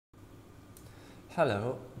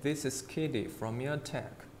Hello, this is Kitty from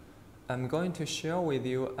MyTech. I'm going to share with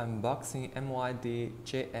you unboxing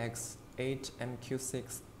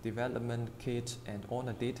MYD-JX8MX development kit and all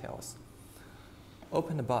the details.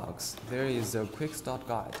 Open the box. There is a quick start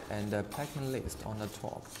guide and a packing list on the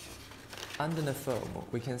top. Under the foam,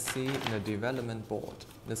 we can see the development board.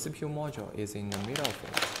 The CPU module is in the middle of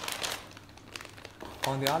it.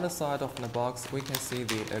 On the other side of the box, we can see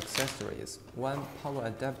the accessories, one power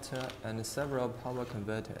adapter and several power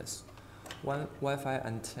converters, one Wi-Fi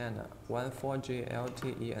antenna, one 4G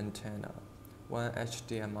LTE antenna, one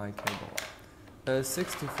HDMI cable. A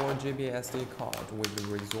 64 GB SD card with the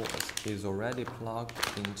resource is already plugged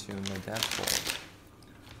into the dev board.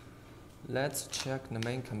 Let's check the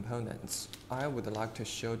main components. I would like to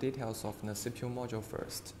show details of the CPU module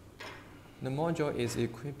first. The module is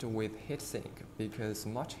equipped with heatsink because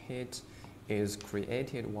much heat is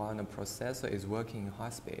created while the processor is working high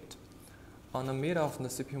speed. On the middle of the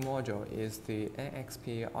CPU module is the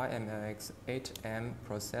NXP i.MX 8M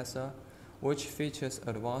processor, which features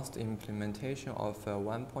advanced implementation of a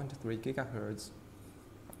 1.3 GHz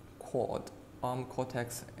quad ARM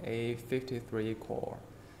Cortex A53 core,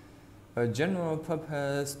 a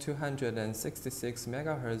general-purpose 266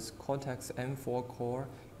 MHz Cortex M4 core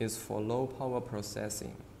is for low-power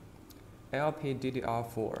processing.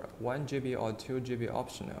 LPDDR4, 1 GB or 2 GB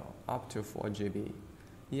optional, up to 4 GB.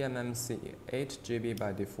 eMMC, 8 GB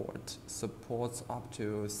by default, supports up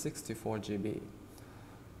to 64 GB.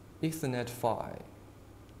 Ethernet PHY,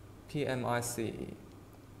 PMIC,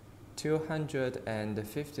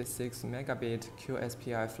 256 megabit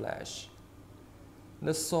QSPI flash.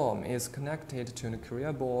 The SOM is connected to the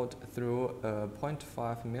carrier board through a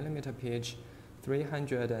 0.5 mm pitch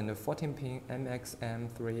 314-pin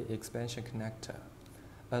MXM3 expansion connector.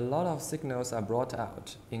 A lot of signals are brought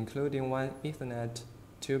out, including one Ethernet,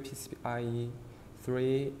 2 PCIe,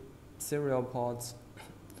 3 serial ports,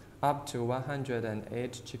 up to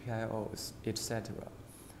 108 GPIOs, etc.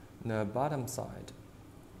 The bottom side.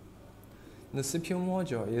 The CPU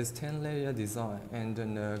module is 10-layer design and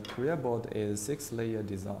the carrier board is 6-layer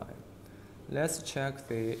design. Let's check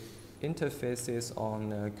the interfaces on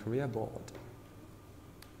the carrier board.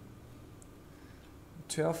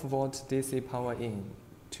 12-volt DC power in,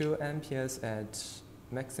 2 amperes at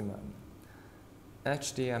maximum.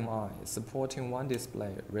 HDMI supporting one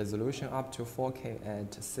display, resolution up to 4K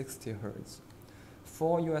at 60 Hz.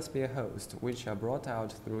 4 USB hosts which are brought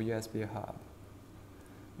out through USB hub.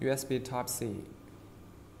 USB Type-C,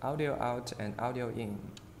 audio out and audio in,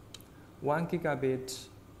 1 GB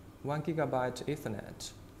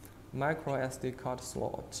Ethernet, micro SD card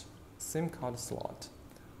slot, SIM card slot,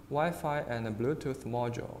 Wi-Fi and Bluetooth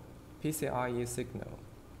module, PCIe signal,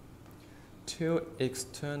 2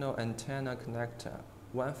 external antenna connector,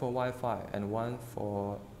 one for Wi-Fi and one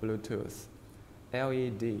for Bluetooth,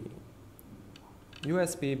 LED,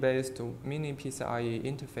 USB-based mini PCIe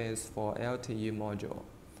interface for LTE module.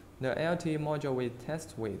 The LTE module we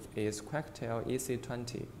test with is Quectel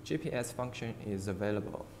EC20. GPS function is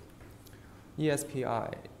available.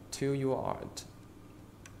 ESPI, 2 UART.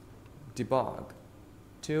 Debug,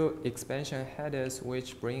 2 expansion headers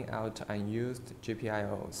which bring out unused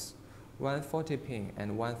GPIOs. One 40-pin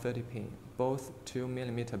and one 30-pin, both 2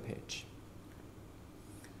 mm pitch.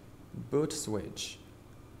 Boot switch.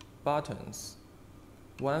 Buttons,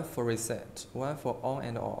 one for reset, one for on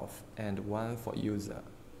and off, and one for user.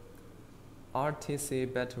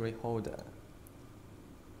 RTC battery holder,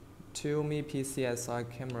 2 MIPI CSI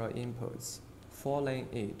camera inputs, 4 lane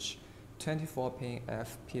each, 24-pin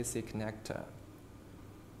FPC connector,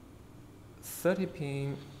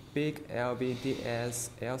 30-pin big LVDS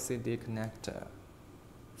LCD connector,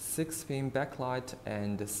 6-pin backlight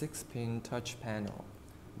and 6-pin touch panel,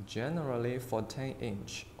 generally for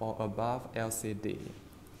 10-inch or above LCD,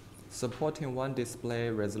 supporting one display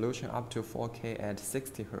resolution up to 4K at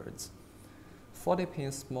 60 Hz.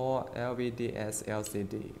 40-pin small LVDS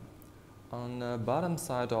LCD. On the bottom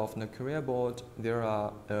side of the carrier board, there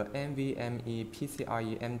are a NVMe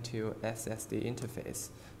PCIe M2 SSD interface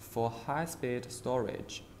for high-speed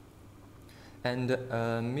storage and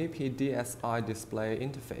a MIPI DSI display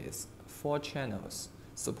interface, 4 channels,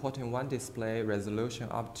 supporting one display resolution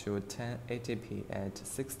up to 1080p at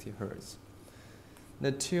 60 Hz.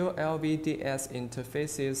 The 2 LVDS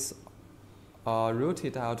interfaces are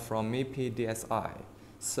routed out from MIPI DSI,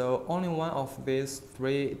 so only one of these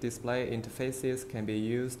 3 display interfaces can be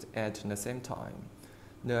used at the same time.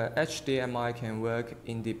 The HDMI can work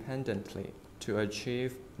independently to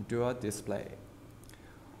achieve dual display.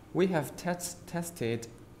 We have tested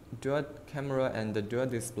dual camera and dual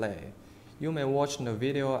display. You may watch the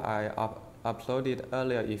video I uploaded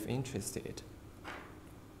earlier if interested.